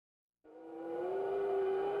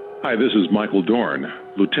Hi, this is Michael Dorn,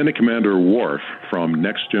 Lieutenant Commander Worf from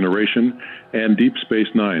Next Generation and Deep Space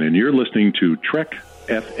Nine, and you're listening to Trek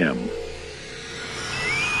FM.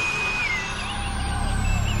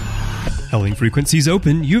 Hailing frequencies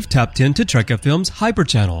open, you've tapped into Trek FM's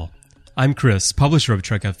Hyperchannel. I'm Chris, publisher of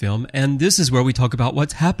Trek FM, and this is where we talk about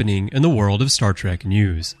what's happening in the world of Star Trek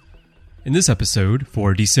news. In this episode,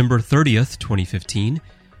 for December 30th, 2015,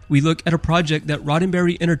 we look at a project that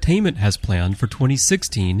Roddenberry Entertainment has planned for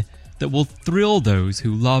 2016 that will thrill those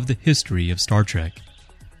who love the history of Star Trek.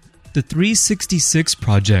 The 366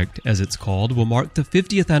 Project, as it's called, will mark the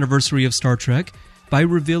 50th anniversary of Star Trek by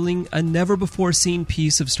revealing a never-before-seen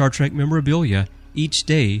piece of Star Trek memorabilia each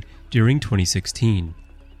day during 2016.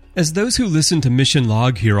 As those who listen to Mission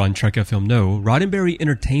Log here on Trek FM know, Roddenberry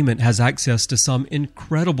Entertainment has access to some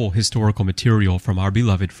incredible historical material from our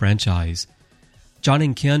beloved franchise. John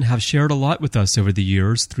and Ken have shared a lot with us over the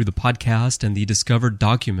years through the podcast and the discovered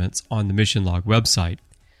documents on the Mission Log website.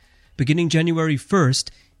 Beginning January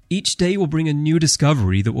 1st, each day will bring a new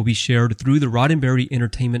discovery that will be shared through the Roddenberry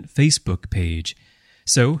Entertainment Facebook page.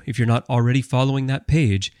 So, if you're not already following that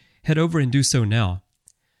page, head over and do so now.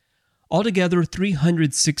 Altogether,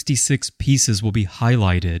 366 pieces will be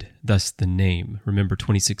highlighted, thus the name. Remember,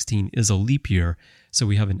 2016 is a leap year, so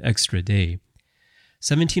we have an extra day.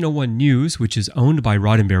 1701 News, which is owned by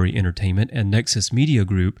Roddenberry Entertainment and Nexus Media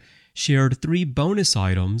Group, shared 3 bonus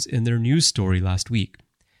items in their news story last week.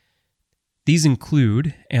 These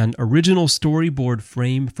include an original storyboard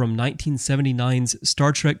frame from 1979's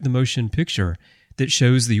Star Trek The Motion Picture that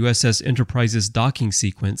shows the USS Enterprise's docking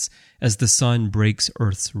sequence as the sun breaks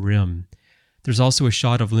Earth's rim. There's also a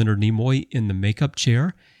shot of Leonard Nimoy in the makeup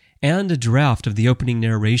chair and a draft of the opening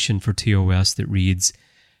narration for TOS that reads,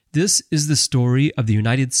 "This is the story of the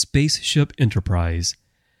United Spaceship Enterprise.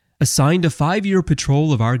 Assigned a 5-year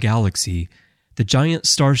patrol of our galaxy, the giant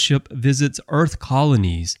starship visits Earth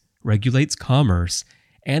colonies, regulates commerce,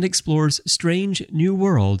 and explores strange new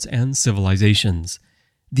worlds and civilizations.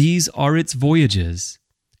 These are its voyages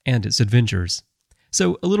and its adventures."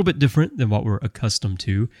 So a little bit different than what we're accustomed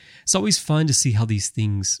to. It's always fun to see how these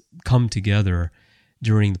things come together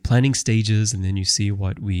during the planning stages, and then you see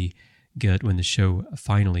what we get when the show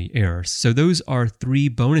finally airs. So those are 3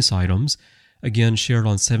 bonus items, again shared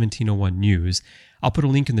on 1701 News. I'll put a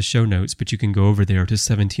link in the show notes, but you can go over there to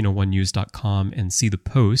 1701news.com and see the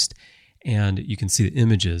post, and you can see the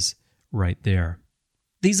images right there.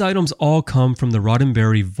 These items all come from the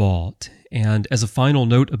Roddenberry Vault, and as a final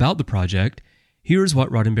note about the project, here's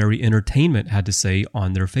what Roddenberry Entertainment had to say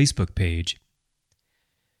on their Facebook page.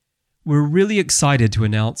 "We're really excited to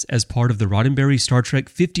announce, as part of the Roddenberry Star Trek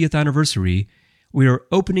 50th anniversary, we are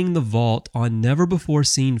opening the vault on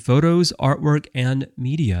never-before-seen photos, artwork, and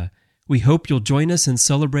media. We hope you'll join us in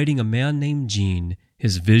celebrating a man named Gene,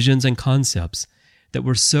 his visions and concepts that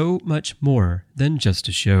were so much more than just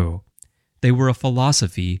a show. They were a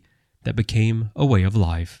philosophy that became a way of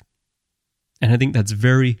life." And I think that's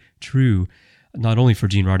very true, not only for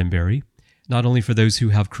Gene Roddenberry, not only for those who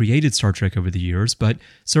have created Star Trek over the years, but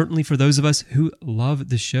certainly for those of us who love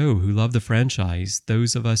the show, who love the franchise,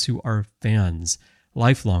 those of us who are fans,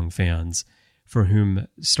 lifelong fans, for whom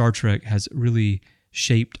Star Trek has really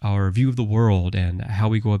shaped our view of the world and how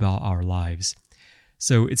we go about our lives.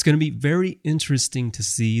 So it's going to be very interesting to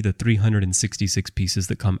see the 366 pieces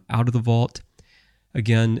that come out of the vault.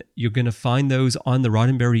 Again, you're going to find those on the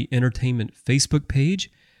Roddenberry Entertainment Facebook page.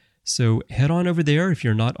 So head on over there if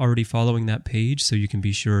you're not already following that page so you can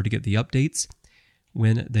be sure to get the updates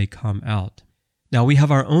when they come out. Now, we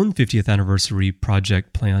have our own 50th anniversary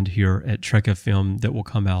project planned here at Trek FM that will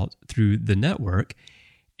come out through the network,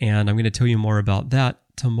 and I'm going to tell you more about that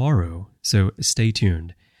tomorrow, so stay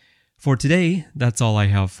tuned. For today, that's all I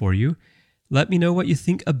have for you. Let me know what you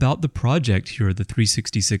think about the project here, the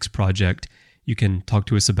 366 Project. You can talk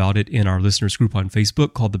to us about it in our listeners group on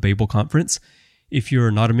Facebook called the Babel Conference. If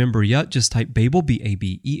you're not a member yet, just type Babel,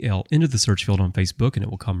 B-A-B-E-L, into the search field on Facebook and it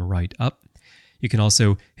will come right up. You can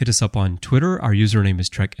also hit us up on Twitter. Our username is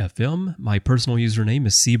TrekFM. My personal username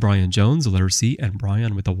is C. Bryan Jones, the letter C, and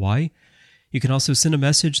Bryan with a Y. You can also send a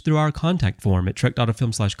message through our contact form at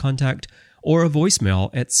trek.fm/contact or a voicemail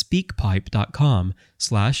at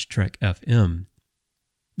speakpipe.com/TrekFM.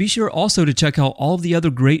 Be sure also to check out all of the other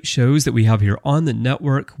great shows that we have here on the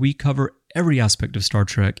network. We cover every aspect of Star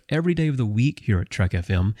Trek every day of the week here at Trek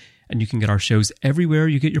FM, and you can get our shows everywhere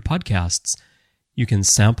you get your podcasts. You can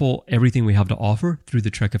sample everything we have to offer through the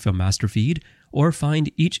Trek FM master feed, or find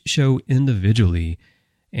each show individually.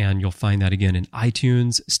 And you'll find that again in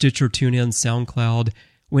iTunes, Stitcher, TuneIn, SoundCloud,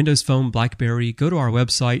 Windows Phone, BlackBerry. Go to our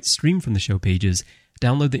website, stream from the show pages,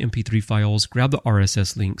 Download the MP3 files, grab the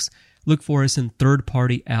RSS links, look for us in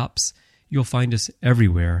third-party apps. You'll find us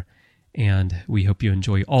everywhere, and we hope you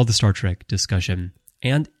enjoy all the Star Trek discussion.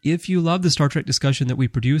 And if you love the Star Trek discussion that we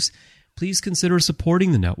produce, please consider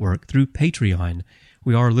supporting the network through Patreon.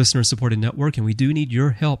 We are a listener-supported network, and we do need your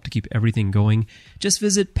help to keep everything going. Just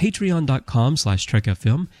visit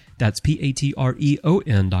patreon.com/TrekFM. That's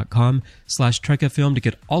patreon.com/TrekFM to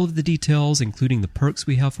get all of the details, including the perks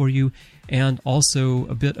we have for you, and also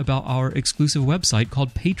a bit about our exclusive website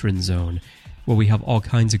called Patron Zone, where we have all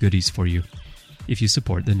kinds of goodies for you if you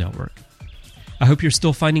support the network. I hope you're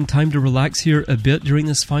still finding time to relax here a bit during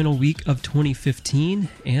this final week of 2015,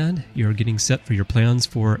 and you're getting set for your plans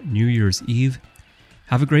for New Year's Eve.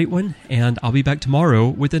 Have a great one, and I'll be back tomorrow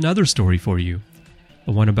with another story for you,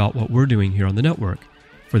 the one about what we're doing here on the network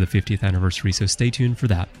for the 50th anniversary, so stay tuned for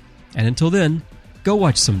that. And until then, go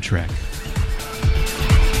watch some Trek.